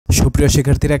সুপ্রিয়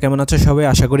শিক্ষার্থীরা কেমন আছো সবাই?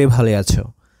 আশা করি ভালো আছো।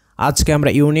 আজকে আমরা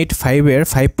ইউনিট 5 এর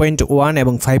 5.1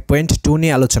 এবং 5.2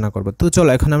 নিয়ে আলোচনা করব। তো চলো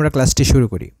এখন আমরা ক্লাসটি শুরু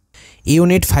করি।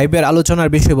 ইউনিট 5 এর আলোচনার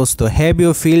বিষয়বস্তু, have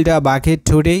you field a bucket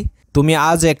today? তুমি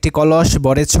আজ একটি কলস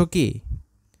ভরেছো কি?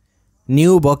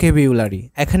 নিউ ভোকাবুলারি,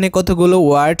 এখানে কতগুলো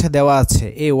ওয়ার্ড দেওয়া আছে,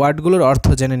 এই ওয়ার্ডগুলোর অর্থ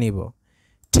জেনে নিব।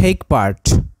 টেক পার্ট,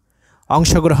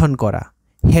 অংশগ্রহণ করা।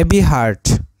 হেভি হার্ট,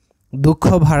 দুঃখ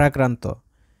ভারাক্রান্ত।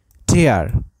 টিয়ার,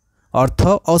 অর্থ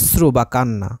অশ্রু বা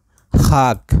কান্না।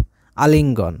 হাগ,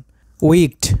 আলিঙ্গন।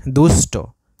 উইকড, দুষ্ট।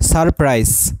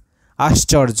 সারপ্রাইজ,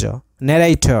 আশ্চর্য।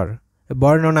 ন্যারেটর,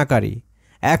 বর্ণনাকারী।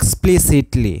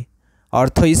 এক্সপ্লিসিটলি,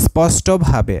 অর্থ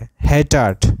স্পষ্টভাবে।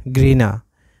 হেটার্ড, ঘৃণা।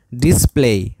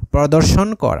 ডিসপ্লে, প্রদর্শন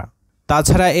করা।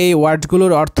 তাছাড়া এই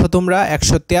ওয়ার্ডগুলোর অর্থ তোমরা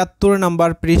 173 নম্বর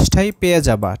পৃষ্ঠায় পেয়ে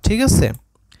যাবা, ঠিক আছে?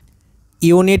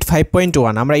 ইউনিট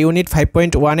 5.1, আমরা ইউনিট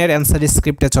 5.1 এর অ্যান্সার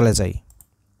স্ক্রিপ্টে চলে যাই।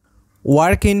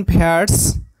 ওয়ার্ক ইন পেয়ার্স,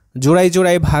 জোড়ায়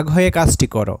জোড়ায় ভাগ হয়ে কাজটি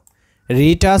করো।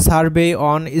 Read a survey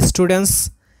on students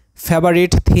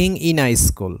favourite thing in a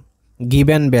school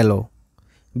given below,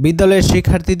 বিদ্যালয়ের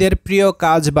শিক্ষার্থীদের প্রিয়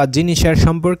কাজ বা জিনিসের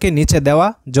সম্পর্কে নিচে দেওয়া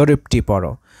জরিপটি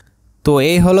পড়ো। তো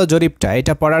এই হলো জরিপটা,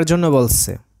 এটা পড়ার জন্য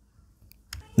বলছে।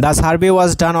 The survey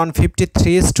was done on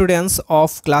 53 students of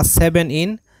class 7 in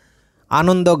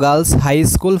Ananda girls high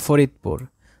school Faridpur.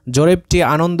 জরিপটি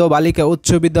আনন্দ বালিকা উচ্চ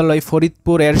বিদ্যালয়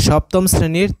ফরিদপুরের 7ম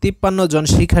শ্রেণীর 53 জন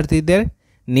শিক্ষার্থীদের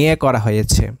নিয়ে করা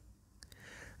হয়েছে।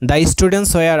 The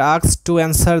students were asked two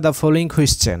answer the following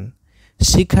question,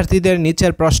 শিক্ষার্থীদের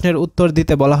নিচের প্রশ্নের উত্তর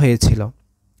দিতে বলা হয়েছিল।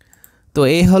 তো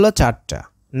এই হলো 4টা।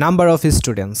 Number of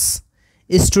students,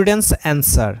 students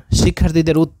answer,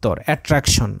 শিক্ষার্থীদের উত্তর।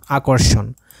 অ্যাট্রাকশন, আকর্ষণ,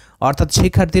 অর্থাৎ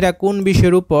শিক্ষার্থীরা কোন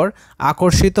বিষয়ের উপর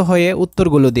আকর্ষিত হয়ে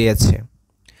উত্তরগুলো দিয়েছে।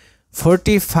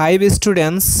 45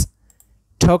 স্টুডেন্টস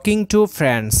টকিং টু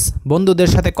ফ্রেন্ডস, বন্ধুদের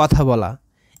সাথে কথা বলা,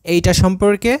 এইটা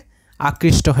সম্পর্কে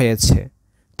আকৃষ্ট হয়েছে।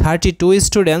 32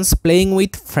 স্টুডেন্টস প্লেয়িং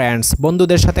উইথ ফ্রেন্ডস,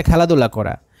 বন্ধুদের সাথে খেলাধুলা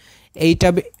করা,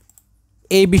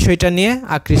 এই বিষয়টা নিয়ে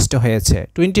আকৃষ্ট হয়েছে।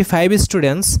 25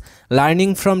 students learning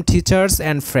from teachers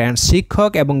and friends,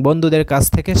 শিক্ষক এবং বন্ধুদের কাছ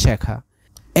থেকে শেখা।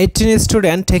 18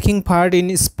 student taking part in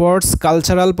sports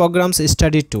cultural programs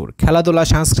study tour, খেলাধুলা,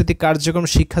 সাংস্কৃতিক কার্যক্রম,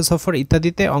 শিক্ষা সফর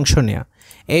ইত্যাদিতে অংশ নেওয়া,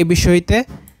 এই বিষয়তে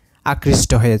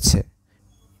আকৃষ্ট হয়েছে।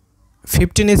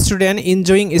 15 স্টুডেন্ট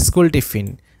এনজয়িং স্কুল টিফিন,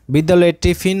 বিদ্যালয়ের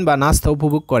টিফিন বা নাস্তা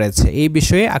উপভোগ করেছে, এই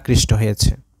বিষয়ে আকৃষ্ট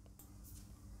হয়েছে।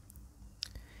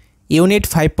 Unit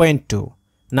 5.2,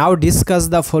 now discuss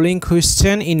the following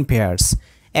question in pairs,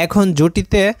 এখন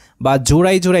জুটিতে বা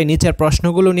জোড়ায় জোড়ায় নিচের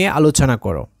প্রশ্নগুলো নিয়ে আলোচনা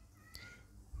করো।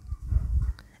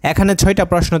 এখানে 6টা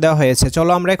প্রশ্ন দেওয়া হয়েছে।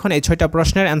 চলো আমরা এখন এই 6টা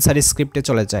প্রশ্নের অ্যান্সার স্ক্রিপ্টে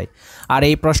চলে যাই। আর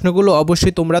এই প্রশ্নগুলো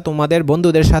অবশ্যই তোমরা তোমাদের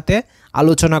বন্ধুদের সাথে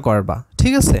আলোচনা করবা,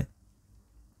 ঠিক আছে?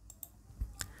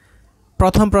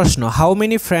 প্রথম প্রশ্ন, how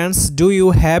many friends do you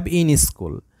have in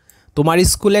school? তোমার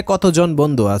স্কুলে কতজন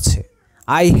বন্ধু আছে?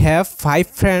 I have 5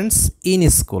 friends in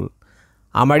school,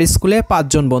 আমার স্কুলে 5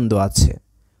 জন বন্ধু আছে।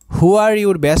 হু আর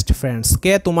ইউর বেস্ট ফ্রেন্ডস,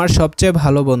 কে তোমার সবচেয়ে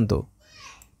ভালো বন্ধু?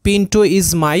 Pintu is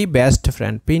my best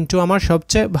friend, Pintu আমার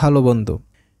সবচেয়ে ভালো বন্ধু।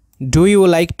 Do you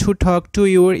like to talk to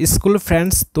your school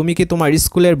friends, তুমি কি তোমার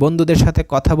স্কুলের বন্ধুদের সাথে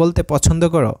কথা বলতে পছন্দ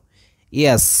করো?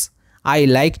 Yes, I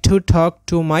like to talk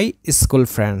to my school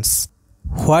friends.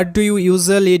 What do you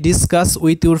usually discuss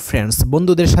with your friends,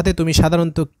 বন্ধুদের সাথে তুমি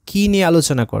সাধারণত কী নিয়ে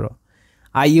আলোচনা করো?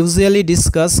 I usually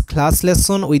discuss class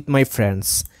lesson with my friends,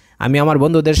 আমি আমার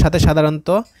বন্ধুদের সাথে সাধারণত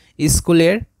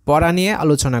স্কুলের পড়া নিয়ে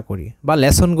আলোচনা করি বা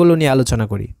লেসনগুলো নিয়ে আলোচনা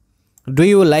করি। Do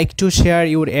you like to share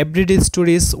your everyday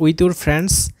stories with your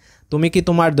friends, তুমি কি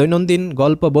তোমার দৈনন্দিন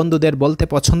গল্প বন্ধুদের বলতে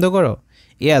পছন্দ করো?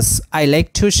 Yes, I like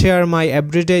to share my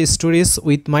everyday stories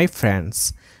with my friends,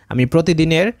 আমি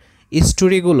প্রতিদিনের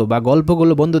স্টোরিগুলো বা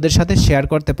গল্পগুলো বন্ধুদের সাথে শেয়ার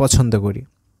করতে পছন্দ করি।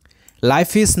 Life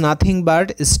is nothing but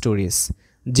stories,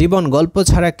 জীবন গল্প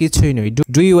ছাড়া কিছুই নয়।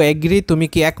 ডু ইউ এগ্রি, তুমি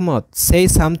কি একমত? সেই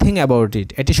সামথিং অ্যাবাউট ইট,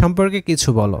 এটি সম্পর্কে কিছু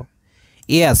বলো।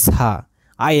 ইয়েস, হ্যাঁ,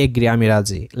 আই এগ্রি, আমি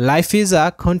রাজি। Life is a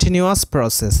continuous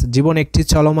process, জীবন একটি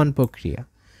চলমান প্রক্রিয়া।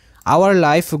 Our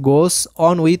life goes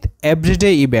on with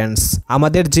everyday events,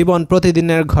 আমাদের জীবন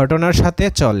প্রতিদিনের ঘটনার সাথে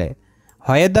চলে।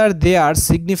 Whether they R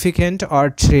significant or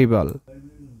trivial,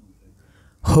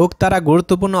 হোক তারা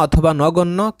গুরুত্বপূর্ণ অথবা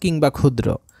নগণ্য কিংবা ক্ষুদ্র।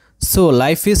 So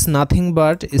life is nothing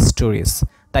but stories,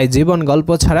 তাই জীবন গল্প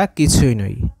ছাড়া কিছুই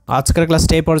নয়। আজকের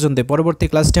ক্লাসটা এই পর্যন্ত, পরবর্তী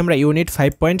ক্লাসটি আমরা ইউনিট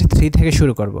 5.3 থেকে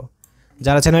শুরু করব।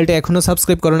 যারা চ্যানেলটি এখনও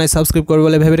সাবস্ক্রাইব করো নাই, সাবস্ক্রাইব করবো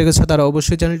বলে ভেবে রেখেছো, তারা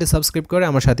অবশ্যই চ্যানেলটি সাবস্ক্রাইব করে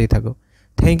আমার সাথেই থাকো।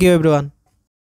 Thank you everyone.